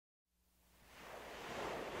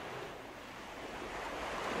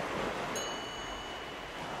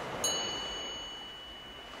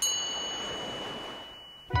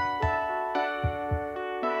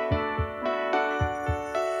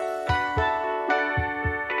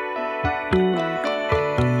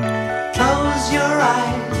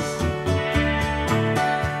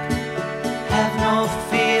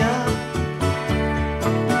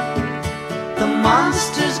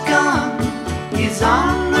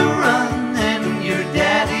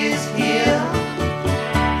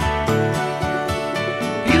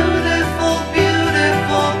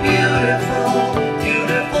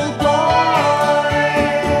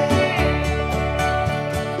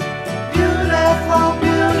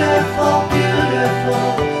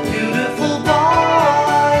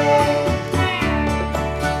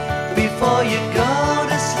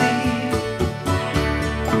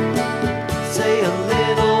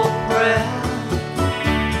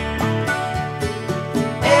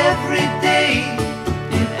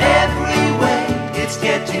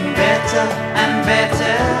getting better and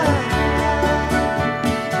better.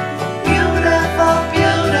 Beautiful,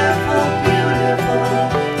 beautiful, beautiful,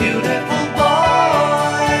 beautiful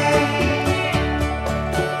boy.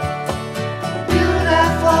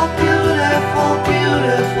 Beautiful, beautiful,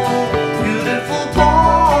 beautiful, beautiful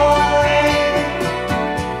boy.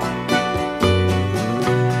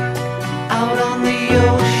 Out on the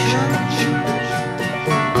ocean,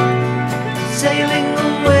 sailing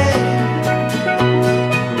away,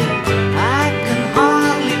 I can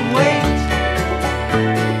hardly wait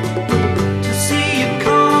to see you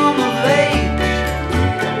come of age.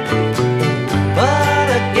 But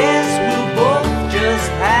I guess we'll both just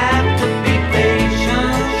have to be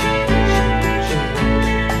patient,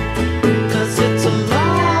 'cause it's a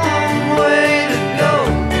long way to go,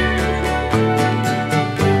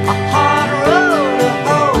 a hard road to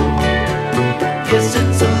hoe. Yes,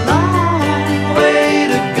 it's a long way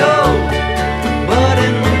to go, but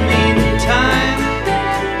in the meantime,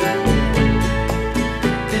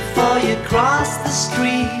 before you cross the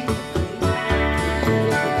street,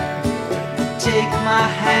 take my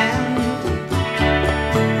hand.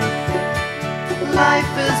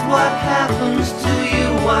 Life is what happens to you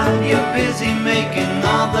while you're busy making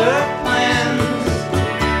other plans.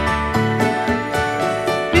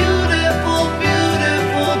 Beautiful,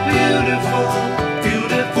 beautiful, beautiful,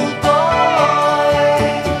 beautiful boy.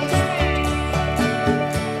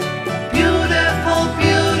 Beautiful,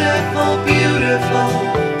 beautiful, beautiful,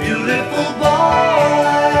 beautiful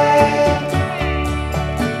boy.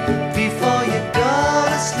 Before you go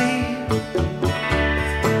to sleep,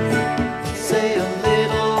 say a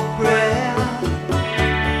little prayer.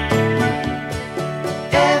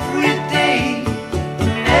 Every day,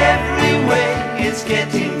 in every way, it's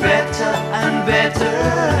getting better and better.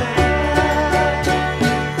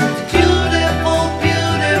 Beautiful,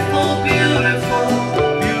 beautiful, beautiful,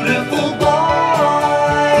 beautiful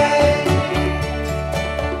boy.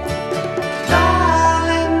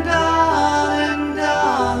 Darling, darling,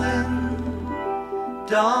 darling,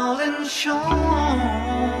 darling Sean.